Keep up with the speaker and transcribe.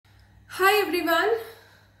Hi everyone.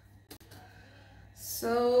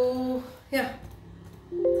 So yeah,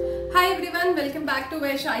 hi everyone, welcome back to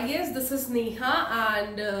Vysh IAS. This is Neha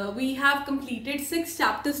and we have completed 6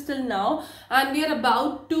 chapters till now and we are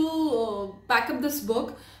about to pack up this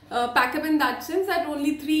book. Pack up in that sense that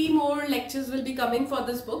only 3 more lectures will be coming for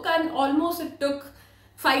this book, and almost it took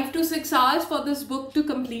 5 to 6 hours for this book to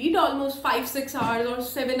complete, almost 5-6 hours or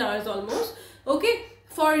 7 hours almost. Okay,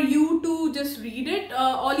 for you to just read it,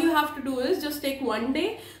 all you have to do is just take one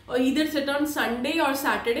day, or either sit on Sunday or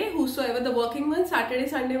Saturday, whosoever the working one, Saturday,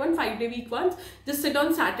 Sunday one, 5-day week ones, just sit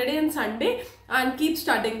on Saturday and Sunday and keep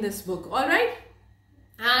studying this book. All right.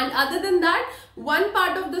 And other than that, one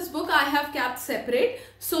part of this book I have kept separate.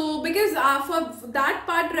 So because for that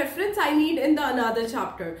part reference I need in the another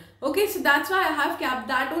chapter. Okay, so that's why I have kept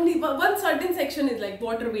that. Only one certain section is like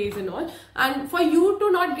waterways and all. And for you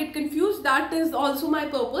to not get confused, that is also my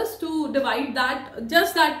purpose, to divide that,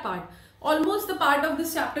 just that part. Almost the part of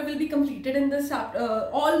this chapter will be completed in this chapter.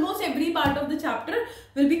 Almost every part of the chapter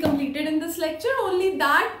will be completed in this lecture. Only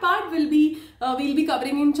that part will be we'll be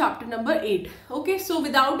covering in chapter number 8. Okay, so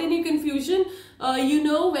without any confusion, you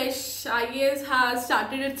know, Vysh IAS has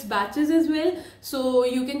started its batches as well. So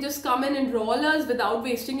you can just come and enroll us without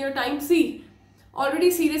wasting your time. See,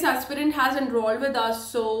 already serious aspirant has enrolled with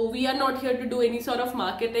us, so we are not here to do any sort of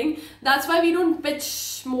marketing. That's why we don't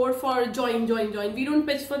pitch more for join. We don't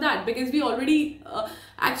pitch for that, because we already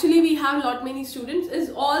actually we have lot many students.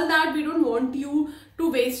 Is all that we don't want you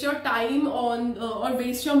to waste your time on or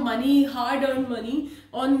waste your money, hard-earned money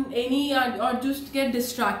on any or just get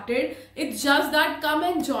distracted. It's just that come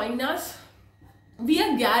and join us. We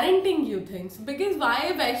are guaranteeing you things, because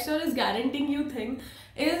why Vysh sir is guaranteeing you things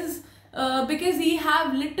is because he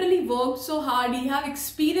have literally worked so hard, he have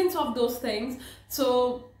experience of those things.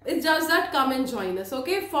 So it's just that come and join us.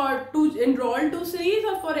 Okay, for to enroll to series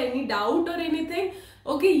or for any doubt or anything,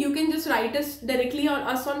 okay, you can just write us directly on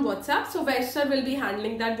WhatsApp. So Vysh sir will be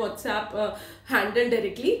handling that WhatsApp handle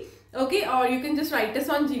directly. Okay, or you can just write us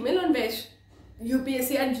on Gmail on Vysh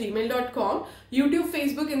upsc@gmail.com, YouTube,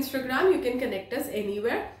 Facebook, Instagram. You can connect us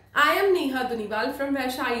anywhere. I am Neha Dunival from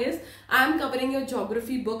Vysh IAS. I am covering your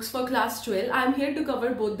geography books for class 12. I am here to cover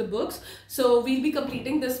both the books. So we'll be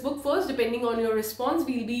completing this book first. Depending on your response,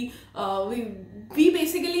 we'll be we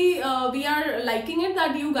basically we are liking it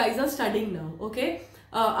that you guys are studying now. Okay.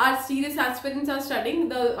 Our serious aspirants are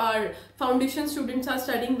studying, our foundation students are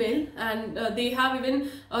studying well, and they have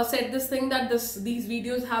even said this thing that these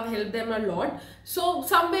videos have helped them a lot. So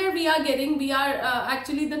somewhere we are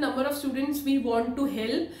actually the number of students we want to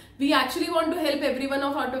help. We actually want to help everyone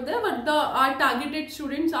out of there, but our targeted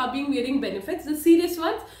students are being getting benefits. The serious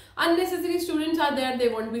ones, unnecessary students are there. They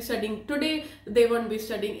won't be studying today, they won't be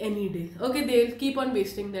studying any day. Okay, they'll keep on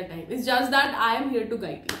wasting their time. It's just that I am here to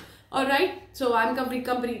guide you. Alright, so I'm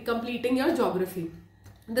completing your geography.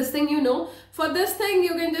 This thing, you know, for this thing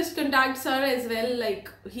you can just contact sir as well, like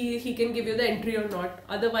he can give you the entry or not.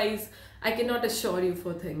 Otherwise I cannot assure you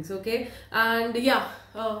for things. Okay, and yeah,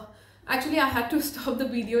 actually I had to stop the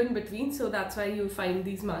video in between, so that's why you find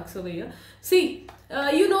these marks over here. See,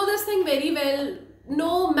 you know this thing very well.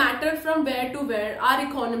 No matter from where to where, our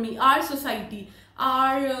economy, our society,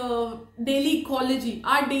 our daily ecology,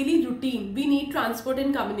 our daily routine, we need transport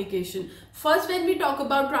and communication. First, when we talk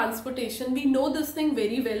about transportation, we know this thing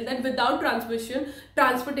very well that without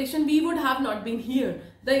transportation we would have not been here.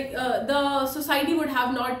 The society would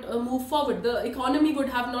have not moved forward. The economy would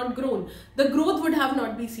have not grown. The growth would have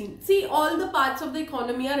not been seen. See, all the parts of the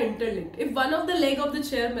economy are interlinked. If one of the leg of the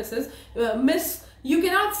chair miss, you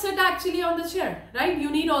cannot sit actually on the chair, right?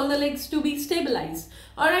 You need all the legs to be stabilized.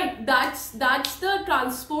 All right, that's the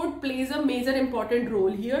transport plays a major important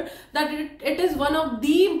role here, that it is one of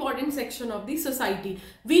the important section of the society.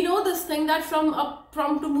 We know this thing that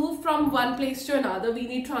to move from one place to another, we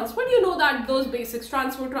need transport. You know that those basics,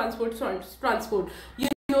 transport. You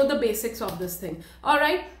know the basics of this thing. All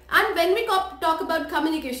right. And when we talk about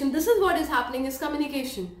communication, this is what is happening is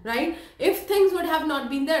communication, right? If things would have not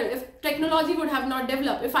been there, if technology would have not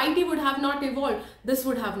developed, if IT would have not evolved, this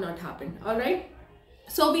would have not happened. All right.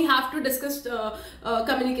 So we have to discuss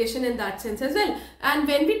communication in that sense as well. And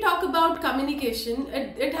when we talk about communication,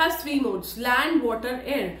 it has 3 modes: land, water,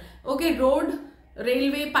 air. Okay, road,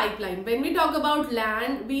 railway, pipeline. When we talk about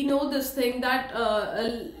land, we know this thing that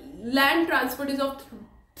land transport is of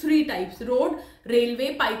 3 types: road,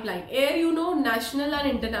 railway, pipeline. Air, you know, national and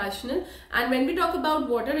international. And when we talk about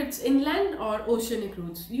water, it's inland or oceanic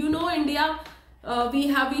routes. You know, India,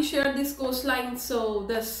 we share this coastline, so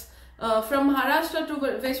this From Maharashtra to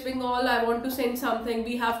West Bengal, I want to send something.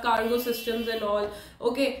 We have cargo systems and all.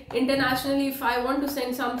 Okay, internationally, if I want to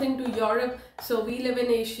send something to Europe, so we live in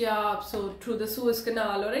Asia, so through the Suez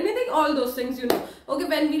Canal or anything, all those things, you know. Okay,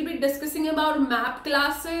 when we'll be discussing about map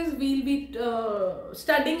classes, we'll be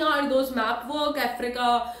studying those map work,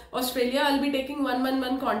 Africa, Australia. I'll be taking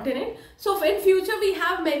one continent. So in future, we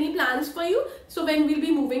have many plans for you. So when we'll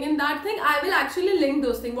be moving in that thing, I will actually link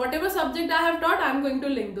those things. Whatever subject I have taught, I'm going to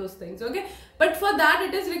link those things. Okay, but for that,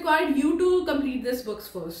 it is required you to complete this books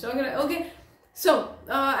first. Okay. So,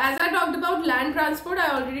 as I talked about land transport,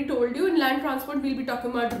 I already told you in land transport we'll be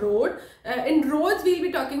talking about road. In roads we'll be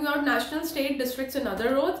talking about national, state, districts and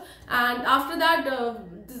other roads. And after that,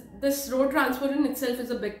 this road transport in itself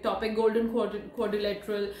is a big topic. Golden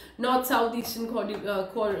quadrilateral, north, south, eastern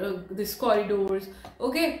this corridors.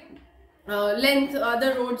 Okay. Length,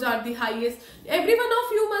 other roads are the highest. Every one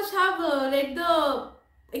of you must have read the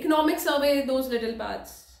economic survey, those little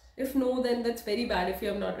parts. If no, then that's very bad if you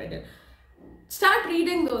have not read it. Start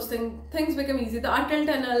reading those things. Things become easy. The Atal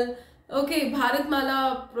Tunnel, okay,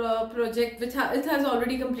 Bharatmala project, which it has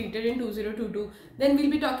already completed in 2022. Then we'll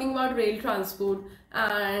be talking about rail transport.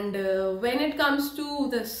 And when it comes to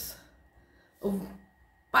this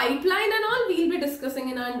pipeline and all, we'll be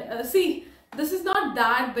discussing in see, this is not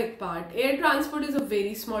that big part. Air transport is a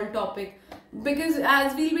very small topic. Because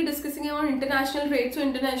as we'll be discussing about international trade, so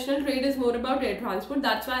international trade is more about air transport.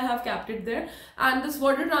 That's why I have kept it there. And this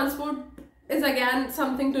water transport is again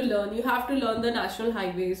something to learn. You have to learn the national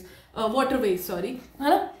highways, waterways, sorry.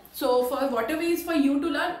 So for waterways, for you to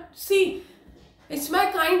learn, see, it's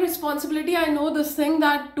my kind responsibility. I know this thing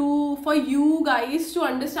that for you guys to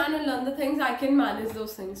understand and learn the things, I can manage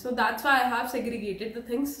those things. So that's why I have segregated the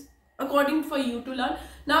things according for you to learn.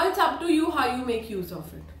 Now it's up to you how you make use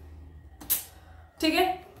of it.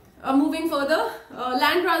 Okay? Moving further,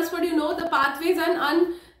 land transport, you know, the pathways and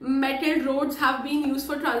unmetalled roads have been used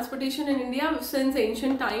for transportation in India since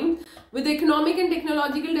ancient times. With economic and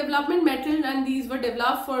technological development, metal and these were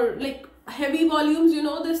developed for like heavy volumes, you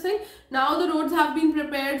know this thing. Now the roads have been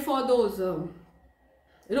prepared for those.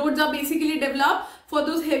 Roads are basically developed for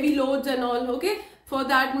those heavy loads and all, okay? For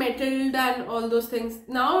that metal and all those things.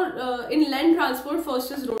 Now in land transport,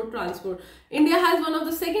 first is road transport. India has one of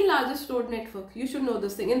the second largest road network. You should know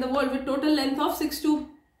this thing in the world with total length of 62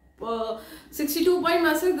 point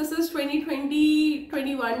massive. This is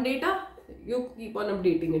 2020-21 data. You keep on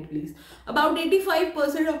updating it, please. About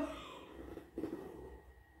 85% of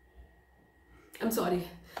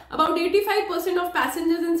about 85% of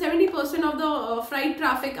passengers and 70% of the freight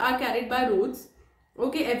traffic are carried by roads.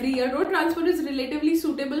 Okay, every year. Road transport is relatively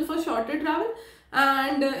suitable for shorter travel,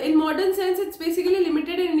 and in modern sense it's basically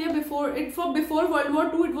limited in India. Before World War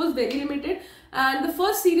II it was very limited, and the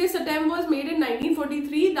first serious attempt was made in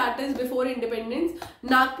 1943, that is before independence.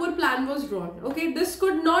 Nagpur plan was drawn. Okay, this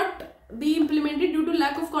could not be implemented due to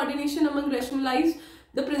lack of coordination among rationalized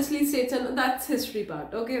the princely states, and that's history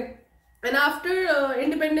part. Okay. And after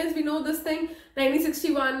independence, we know this thing,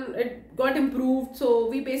 1961, it got improved. So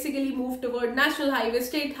we basically moved toward national highway,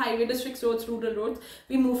 state highway, district roads, rural roads.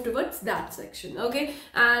 We moved towards that section, okay?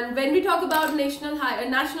 And when we talk about national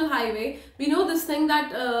highway, we know this thing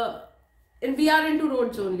that we are into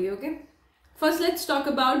roads only, okay? First, let's talk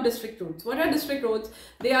about district roads. What are district roads?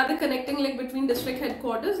 They are the connecting link between district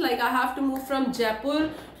headquarters. Like I have to move from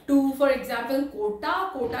Jaipur to, for example, Kota.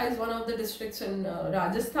 Kota is one of the districts in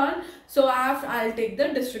Rajasthan. So I'll take the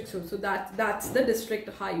district road. So that's the district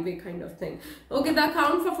highway kind of thing. Okay, that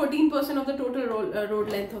count for 14% of the total road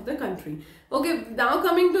length of the country. Okay, now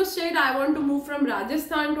coming to state, I want to move from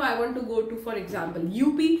Rajasthan to, I want to go to, for example,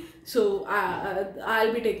 UP. So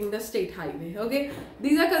I'll be taking the state highway. Okay,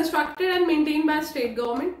 these are constructed and maintained by state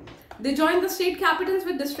government. They join the state capitals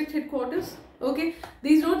with district headquarters. Okay,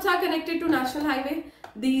 these roads are connected to national highway.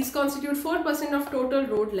 These constitute 4% of total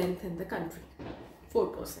road length in the country.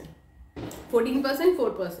 4%. 14%,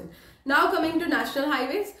 4%. Now coming to national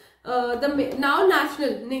highways. Now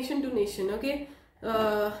national, nation to nation. Okay,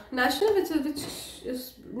 national, which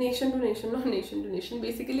is nation to nation, not nation to nation.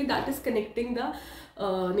 Basically, that is connecting the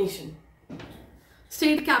nation.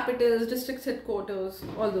 State capitals, district headquarters,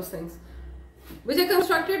 all those things, which are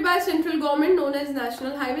constructed by central government, known as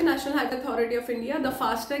National Highway Authority of India. The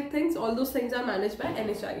fast track things, all those things are managed by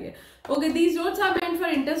NHIA. Okay, these roads are meant for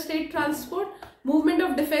interstate transport, movement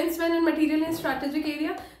of defense men and material in strategic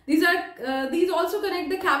area. These also connect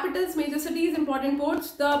the capitals, major cities, important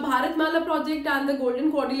ports. The Bharatmala project and the Golden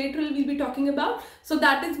Quadrilateral we'll be talking about. So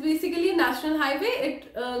that is basically a national highway.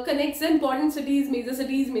 It connects the important cities,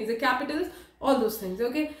 major capitals all those things.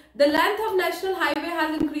 Okay, the length of national highway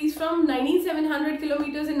has increased from 19,700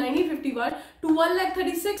 kilometers in 1951 to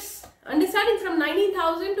 1,36,000, understanding, from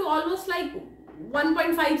 19,000 to almost like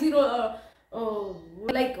 1.50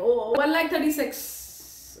 like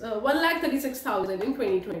 1,36,000 in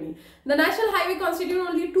 2020. The national highway constitute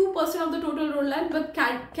only 2% of the total road length, but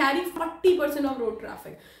carry 40% of road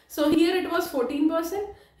traffic. So here it was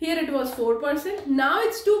 14%, here it was 4%, now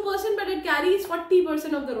it's 2%, but it carries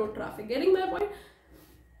 40% of the road traffic. Getting my point?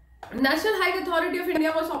 National Highway Authority of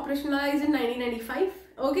India was operationalized in 1995.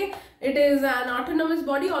 Okay, it is an autonomous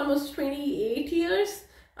body, almost 28 years,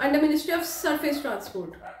 under Ministry of Surface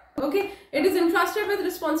Transport. Okay, it is entrusted with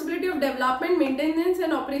responsibility of development, maintenance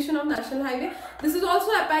and operation of national highway. This is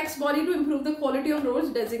also apex body to improve the quality of roads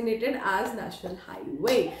designated as national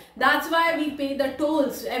highway. That's why we pay the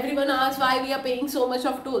tolls. Everyone asks why we are paying so much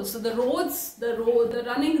of tolls. So the roads, the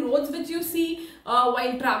running roads which you see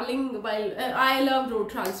while traveling, I love road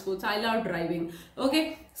transports, I love driving.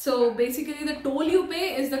 Okay, so basically the toll you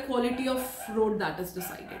pay is the quality of road that is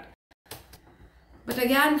decided. But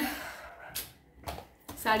again,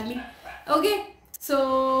 sadly. Okay,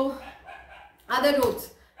 so other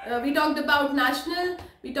roads. We talked about national,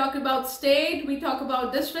 we talked about state, we talked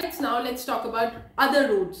about districts. Now let's talk about other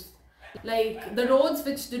roads. Like the roads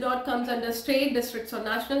which do not come under state, districts or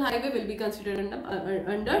national highway will be considered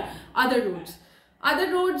under other roads.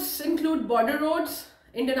 Other roads include border roads,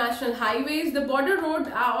 international highways. The Border Road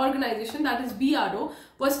Organization, that is BRO,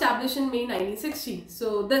 was established in May 1960.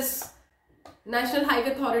 So this National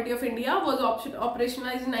Highway Authority of India was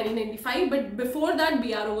operationalized in 1995, but before that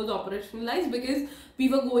BRO was operationalized because we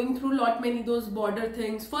were going through many those border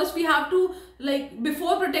things. First we have to, like,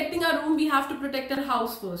 before protecting our room, we have to protect our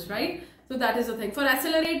house first, right? So that is the thing. For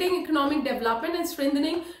accelerating economic development and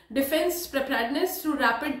strengthening defense preparedness through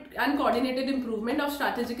rapid and coordinated improvement of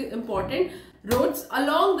strategic important roads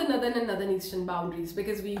along the northern and northern eastern boundaries,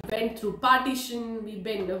 because we went through partition, we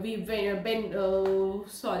went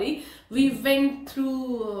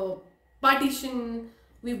through partition,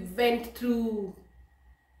 we went through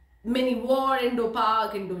many war,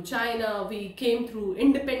 Indo-Pak, Indo-China, we came through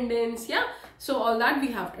independence, yeah. So all that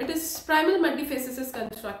we have. It is primarily multifaceted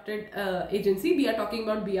constructed agency. We are talking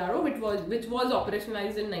about BRO, which was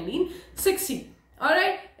operationalized in 1960.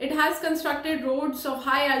 Alright, it has constructed roads of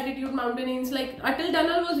high altitude mountains, like Atal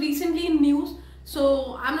Tunnel was recently in news.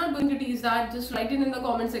 So I'm not going to tease that, just write it in the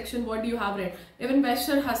comment section what you have read. Even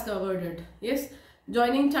Western has covered it. Yes,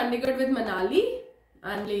 joining Chandigarh with Manali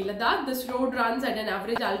and Leh Ladakh, this road runs at an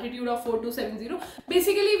average altitude of 4270.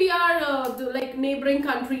 Basically we are like neighboring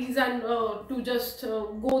countries, and to just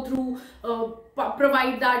go through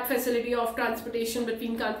provide that facility of transportation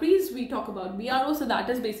between countries, we talk about BRO. So that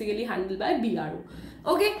is basically handled by BRO.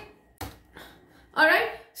 Okay, all right,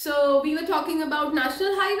 so we were talking about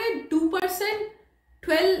national highway, 2%,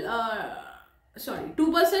 2%,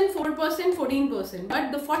 4%, 14%,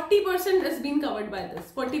 but the 40% is being covered by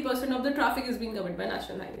this. 40% of the traffic is being covered by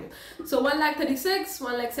national highway. So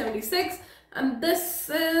 1,36,000, 1,76,000, and this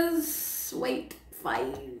is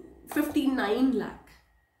 59 lakh.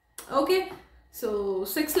 Okay, so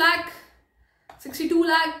 6 lakh, 62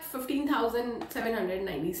 lakh,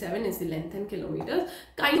 15,797 is the length in kilometers.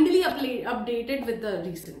 Kindly updated with the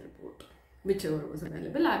recent report, whichever was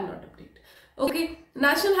available. I am not updated. Okay,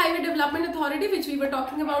 National Highway Development Authority, which we were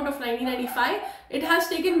talking about, of 1995, it has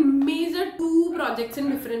taken major 2 projects in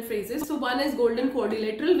different phases. So one is Golden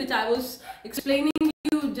Quadrilateral, which I was explaining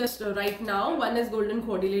you just right now. One is Golden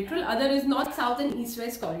Quadrilateral, other is North, South and East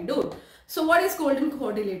West Corridor. So what is Golden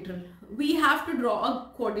Quadrilateral? We have to draw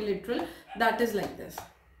a quadrilateral that is like this.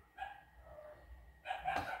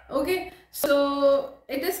 Okay, so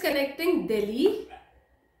it is connecting Delhi,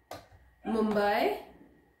 Mumbai,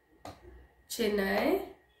 Chennai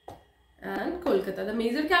and Kolkata, the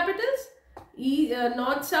major capitals.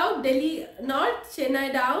 North, South, Delhi, North,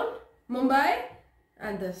 Chennai down, Mumbai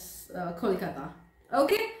and this Kolkata.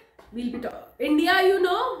 Okay, we'll be talking India, you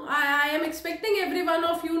know, I am expecting every one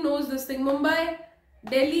of you knows this thing. Mumbai,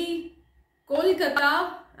 Delhi,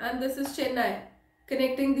 Kolkata and this is Chennai,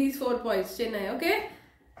 connecting these 4 points, Chennai. Okay,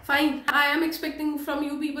 fine. I am expecting from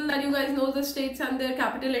you people that you guys know the states and their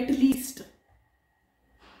capital at least.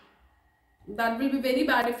 That will be very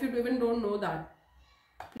bad if you even don't know that.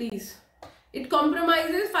 Please. It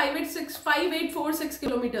compromises 5846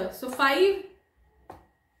 kilometers. So 5,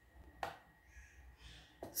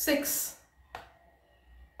 6.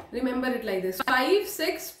 Remember it like this. 5,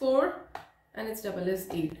 6, 4 and its double is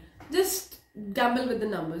 8. Just gamble with the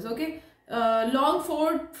numbers, okay? Long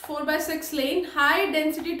 4/6 lane, high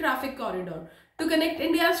density traffic corridor to connect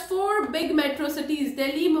India's 4 big metro cities,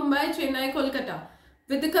 Delhi, Mumbai, Chennai, Kolkata.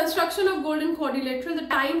 With the construction of Golden Quadrilateral, the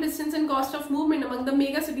time, distance and cost of movement among the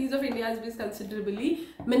mega cities of India has been considerably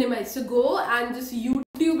minimized. So go and just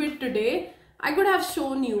YouTube it today. I could have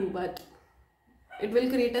shown you, but it will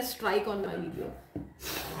create a strike on my video.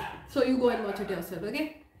 So you go and watch it yourself,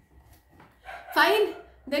 okay? Fine.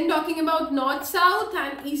 Then talking about North-South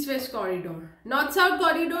and East-West corridor. North-South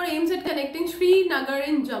corridor aims at connecting Srinagar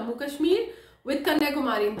in Jammu Kashmir with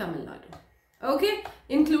Kanyakumari in Tamil Nadu. Okay,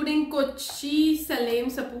 including Kochi,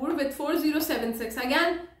 Salem, Sapur with 4076.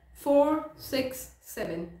 Again,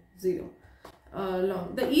 4670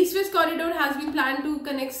 long. The East-West corridor has been planned to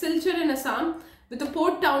connect Silchar in Assam with the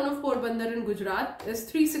port town of Porbandar in Gujarat is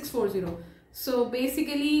 3640. So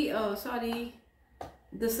basically,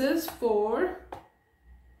 this is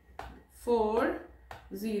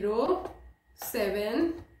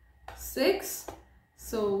 4076.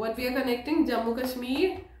 So what we are connecting, Jammu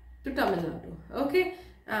Kashmir to Tamil Nadu. Okay,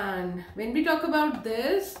 and when we talk about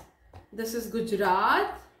this is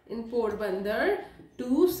Gujarat in Porbandar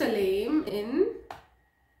to Salem in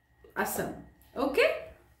Assam. Okay,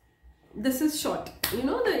 this is short. You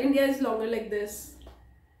know, the India is longer like this.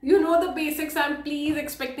 You know the basics. I'm please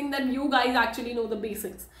expecting that you guys actually know the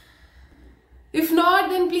basics. If not,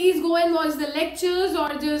 then please go and watch the lectures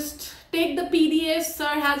or just take the PDFs.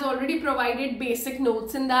 Sir has already provided basic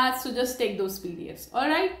notes in that, so just take those PDFs.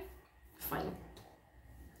 Alright? Fine.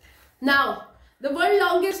 Now, the world's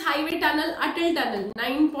longest highway tunnel, Atal Tunnel,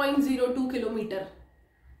 9.02 km,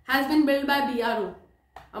 has been built by BRO.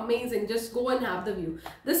 Amazing. Just go and have the view.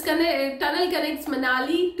 This tunnel connects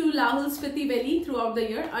Manali to Lahul Spiti Valley throughout the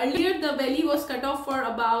year. Earlier, the valley was cut off for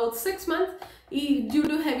about 6 months due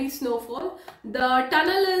to heavy snowfall. The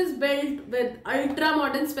tunnel is built with ultra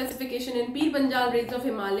modern specification in Pir Panjal range of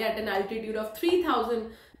Himalaya at an altitude of 3000.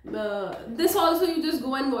 This also you just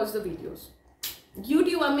go and watch the videos.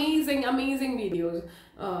 YouTube, amazing videos.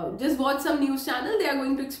 Just watch some news channel. They are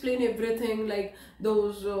going to explain everything, like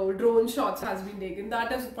those drone shots has been taken.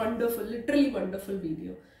 That is wonderful, literally wonderful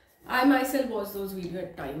video. I myself watch those videos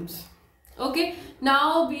at times. Okay,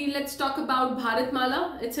 now let's talk about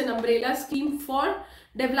Bharatmala. It's an umbrella scheme for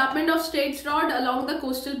development of states road along the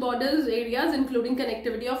coastal borders areas, including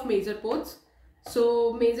connectivity of major ports.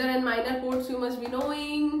 So major and minor ports you must be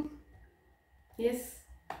knowing. Yes?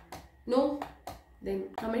 No? Then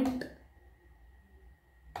comment.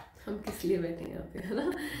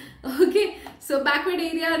 Okay, so backward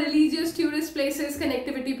area, religious, tourist places,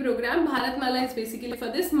 connectivity program. Bharatmala is basically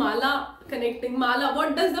for this. Mala, connecting Mala.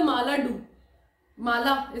 What does the Mala do?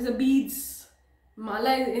 Mala is a beads.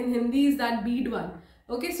 Mala in Hindi is that bead one.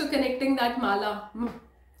 Okay, so connecting that Mala,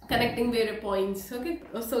 connecting various points. Okay,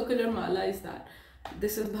 a circular Mala is that.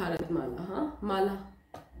 This is Bharatmala, huh? Mala,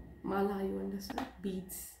 you understand?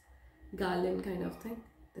 Beads, garland kind of thing.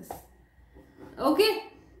 This. Okay.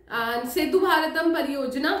 And Setu Bharatam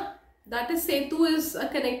Pariyojana, that is Setu is a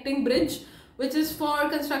connecting bridge which is for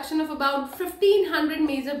construction of about 1500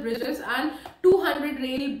 major bridges and 200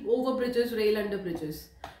 rail over bridges, rail under bridges.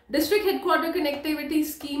 District headquarter connectivity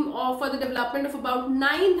scheme for the development of about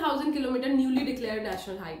 9,000 km newly declared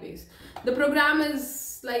national highways. The program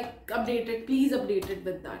is like updated, please update it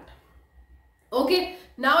with that. Okay,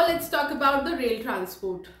 now let's talk about the rail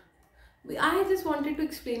transport. I just wanted to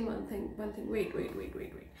explain one thing. Wait.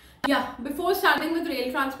 Yeah, before starting with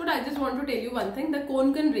rail transport, I just want to tell you one thing. The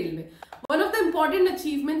Konkan Railway. One of the important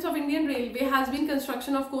achievements of Indian Railway has been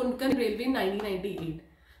construction of Konkan Railway in 1998.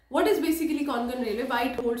 What is basically Konkan Railway? Why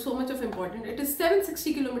it holds so much of importance? It is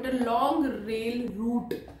 760 km long rail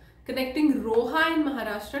route connecting Roha in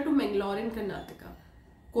Maharashtra to Mangalore in Karnataka.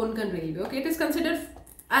 Konkan Railway. Okay, it is considered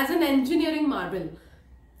as an engineering marvel.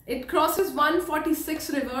 It crosses 146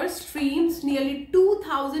 rivers, streams, nearly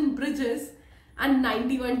 2000 bridges and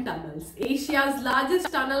 91 tunnels. Asia's largest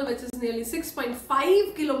tunnel, which is nearly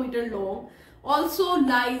 6.5 km long, also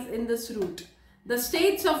lies in this route. The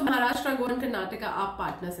states of Maharashtra, Goa and Karnataka are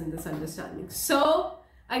partners in this understanding. So,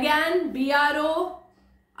 again, BRO,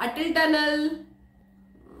 Atal Tunnel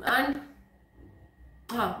and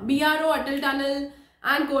Konkan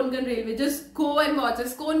Railway. Just go and watch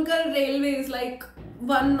this. Konkan Railway is like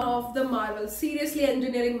one of the marvels, seriously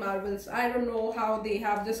engineering marvels. I don't know how they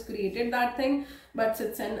have just created that thing, but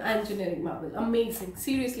it's an engineering marvel. Amazing,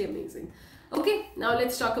 seriously amazing. Okay, now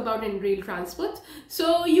let's talk about rail transport.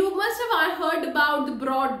 So you must have heard about the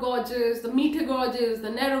broad gauges, the meter gauges, the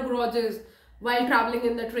narrow gauges while traveling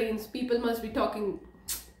in the trains. People must be talking.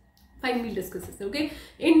 Fine, we'll discuss this. Okay,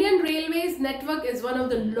 Indian Railways network is one of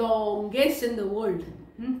the longest in the world.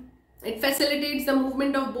 It facilitates the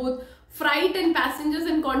movement of both freight and passengers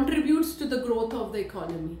and contributes to the growth of the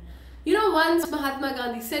economy. You know, once Mahatma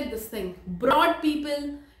Gandhi said this thing, broad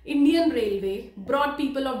people, Indian Railway brought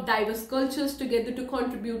people of diverse cultures together to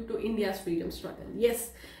contribute to India's freedom struggle. Yes,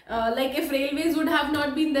 like if railways would have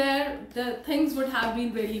not been there, the things would have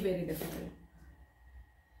been really very difficult.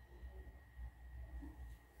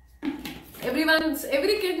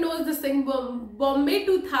 Every kid knows this thing, Bombay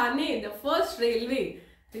to Thane, the first railway.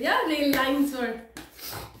 Yeah, rail lines were.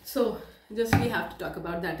 So just we have to talk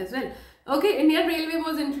about that as well. Okay, Indian Railway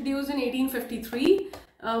was introduced in 1853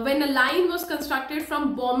 when a line was constructed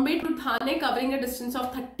from Bombay to Thane covering a distance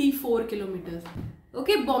of 34 kilometers.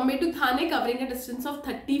 Okay, Bombay to Thane covering a distance of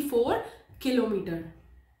 34 kilometers.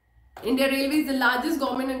 Indian Railway is the largest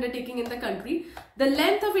government undertaking in the country. The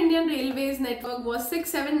length of Indian Railways network was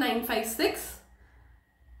 67956.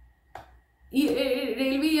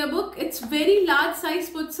 Railway yearbook, its very large size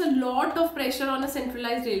puts a lot of pressure on a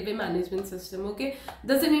centralized railway management system. Okay,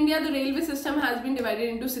 thus in India the railway system has been divided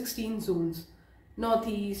into 16 zones,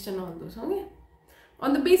 northeast and all those. Okay,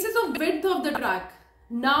 on the basis of width of the track,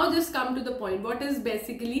 now just come to the point. What is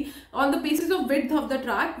basically on the basis of width of the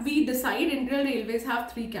track, we decide Indian Railways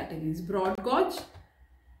have three categories: broad gauge,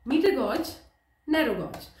 meter gauge, narrow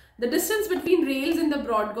gauge. The distance between rails in the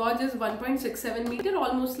broad gauge is 1.67 meter,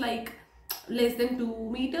 almost like less than 2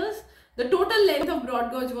 meters. The total length of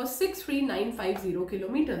broad gauge was 63950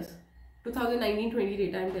 kilometers. 2019-20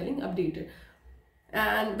 data I'm telling, updated.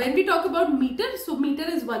 And when we talk about meter, so meter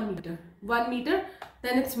is 1 meter. 1 meter,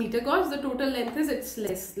 then it's meter gauge. The total length is, it's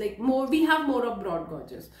less, like more, we have more of broad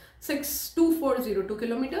gauges. 62402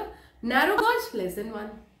 kilometer. Narrow gauge, less than 1.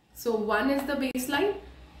 So 1 is the baseline,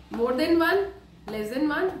 more than 1, less than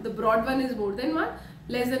 1. The broad one is more than 1,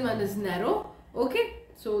 less than 1 is narrow. Okay.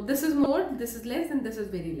 So this is more, this is less, and this is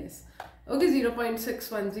very less. Okay,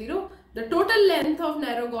 0.610. The total length of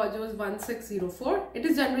narrow gauge was 1604. It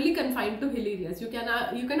is generally confined to hill areas. You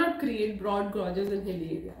cannot create broad gauges in hill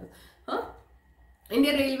areas. Huh?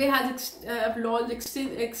 Indian Railway has launched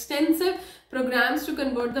extensive programs to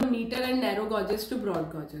convert the meter and narrow gauges to broad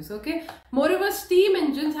gauges. Okay. Moreover, steam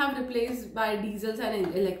engines have replaced by diesels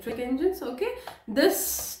and electric engines. Okay. This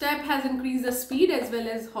step has increased the speed as well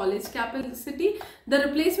as haulage capacity. The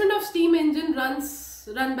replacement of steam engine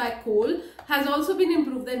run by coal has also been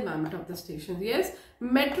improved the environment of the stations. Yes.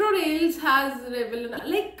 Metro rails has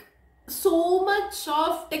like so much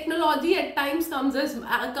of technology at times comes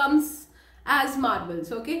as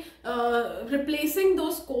marvels. Okay, replacing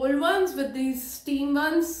those coal ones with these steam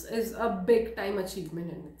ones is a big time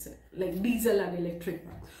achievement in itself, like diesel and electric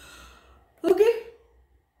ones. Okay,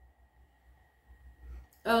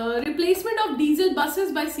 replacement of diesel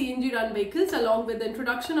buses by CNG run vehicles along with the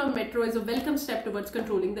introduction of metro is a welcome step towards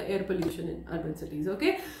controlling the air pollution in urban cities.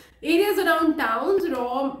 Okay, areas around towns,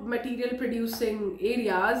 raw material producing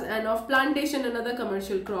areas and of plantation and other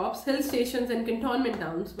commercial crops, hill stations and cantonment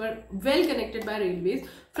towns were well connected by railways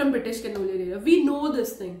from British colonial area. We know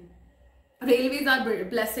this thing. Railways are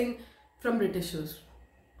blessing from Britishers.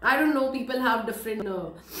 I don't know, people have different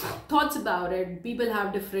thoughts about it. People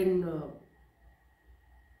have different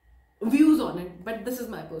views on it, but this is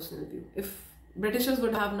my personal view. If Britishers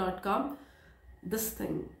would have not come, this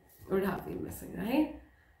thing would have been missing, right?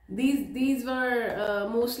 These were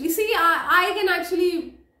mostly, see, I can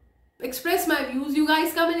actually express my views. You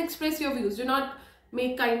guys come and express your views.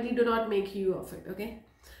 Kindly do not make you of it. Okay,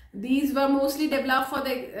 these were mostly developed for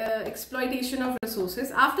the exploitation of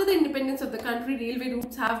resources. After the independence of the country, railway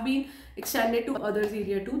routes have been extended to other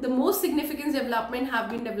areas too. The most significant development have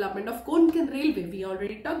been development of Konkan Railway. We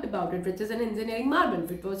already talked about it, which is an engineering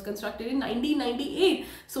marvel. It was constructed in 1998.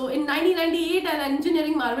 So in 1998 an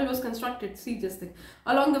engineering marvel was constructed. See this thing.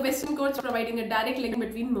 Along the western coast, providing a direct link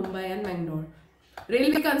between Mumbai and Bangalore.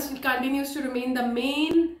 Railway continues to remain the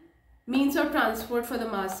main means of transport for the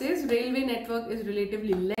masses. Railway network is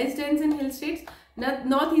relatively less dense in hill states,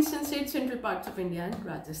 northeastern states, central parts of India and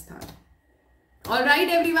Rajasthan. Alright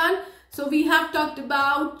everyone, so we have talked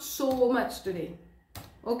about so much today.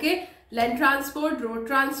 Okay, land transport, road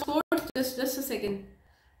transport. Just a second,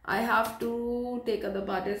 I have to take other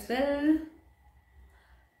part as well.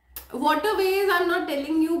 Waterways, I'm not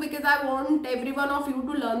telling you because I want every one of you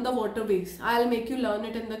to learn the waterways. I'll make you learn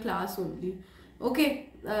it in the class only. Okay,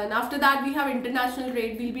 and after that we have international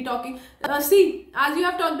trade. We'll be talking, see, as you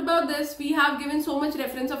have talked about this, we have given so much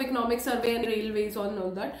reference of economic survey and railways on all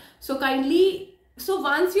that. So kindly, so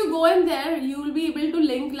once you go in there, you will be able to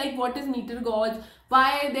link like what is meter gauge,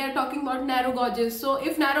 why they are talking about narrow gauges. So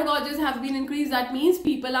if narrow gauges have been increased, that means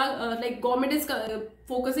people are like government is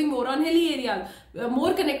focusing more on hilly areas,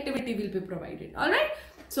 more connectivity will be provided. All right,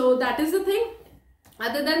 so that is the thing.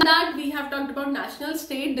 Other than that, we have talked about national,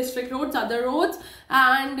 state, district roads, other roads,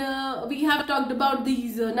 and we have talked about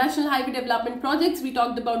these National Highway Development Projects. We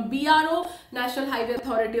talked about BRO, National Highway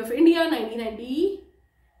Authority of India,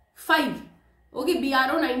 1995. Okay,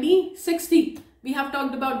 BRO 1960. We have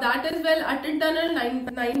talked about that as well. Atal Tunnel,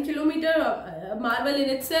 9 kilometer, marvel in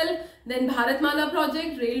itself. Then Bharatmala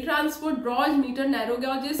project, rail transport, broad meter, narrow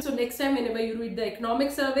gauges. So next time whenever you read the economic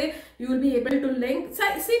survey, you will be able to link.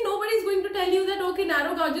 See, nobody is going to tell you that, okay,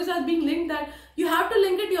 narrow gauges has been linked, that you have to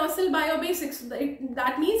link it yourself by your basics.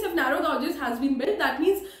 That means if narrow gauges has been built, that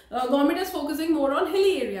means government is focusing more on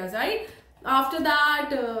hilly areas, right? After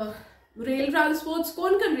that, rail transports,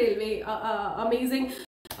 Konkan Railway, amazing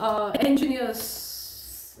engineers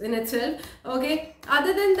in itself. Okay,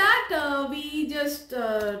 other than that, we just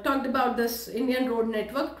talked about this Indian Road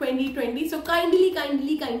Network 2020. So kindly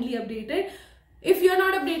update it. If you are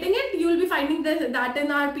not updating it, you will be finding that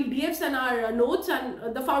in our PDFs and our notes,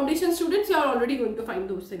 and the foundation students, you are already going to find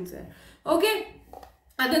those things there. Okay.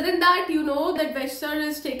 Other than that, you know that Vysh sir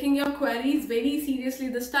is taking your queries very seriously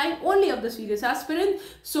this time, only of the serious aspirants.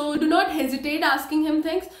 So do not hesitate asking him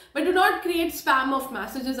things, but do not create spam of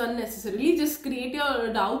messages unnecessarily. Just create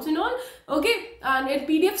your doubts and all. Okay, and at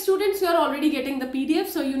PDF students, you are already getting the PDF,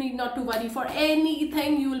 so you need not to worry for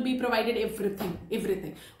anything. You will be provided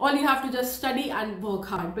everything. All you have to just study and work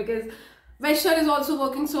hard, because Vysh sir is also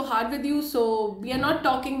working so hard with you. So we are not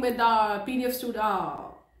talking with our PDF student,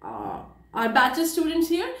 our batches students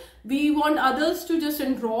here. We want others to just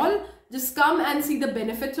enroll, just come and see the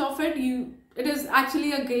benefits of it. It is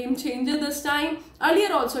actually a game changer this time.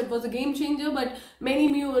 Earlier also it was a game changer, but many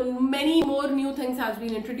more new things has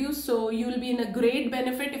been introduced. So you will be in a great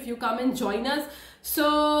benefit if you come and join us.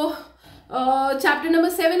 So chapter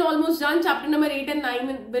number 7 almost done. Chapter number 8 and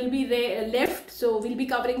 9 will be left. So we'll be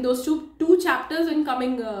covering those two chapters in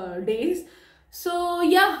coming days. So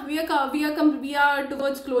yeah, we are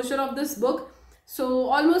towards closure of this book. So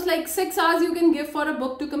almost like 6 hours you can give for a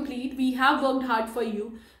book to complete. We have worked hard for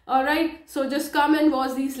you. Alright, so just come and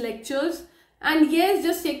watch these lectures. And yes,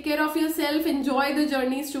 just take care of yourself. Enjoy the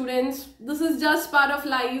journey, students. This is just part of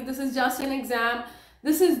life. This is just an exam.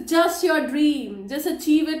 This is just your dream. Just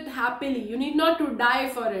achieve it happily. You need not to die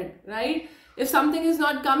for it, right? If something is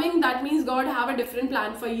not coming, that means God have a different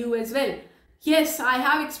plan for you as well. Yes, I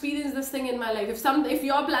have experienced this thing in my life. If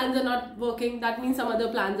your plans are not working, that means some other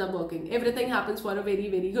plans are working. Everything happens for a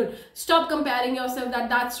very good. Stop comparing yourself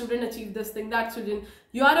that student achieved this thing, that student.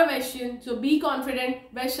 You are a Vyshian, so be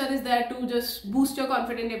confident. Vysh sir is there to just boost your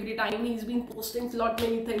confidence every time. He's been posting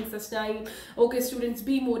many things this time. Okay, students,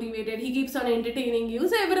 be motivated. He keeps on entertaining you.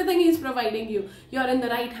 So everything he's providing you, you're in the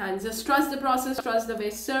right hands. Just trust the process, trust the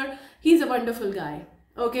Vysh sir. He's a wonderful guy.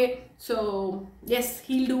 Okay, so yes,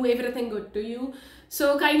 he'll do everything good to you.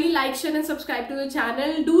 So kindly like, share and subscribe to the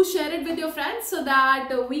channel. Do share it with your friends so that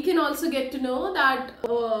we can also get to know that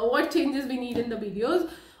what changes we need in the videos.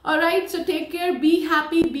 Alright, so take care, be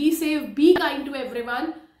happy, be safe, be kind to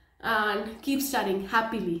everyone, and keep studying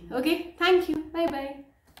happily. Okay, thank you. Bye bye.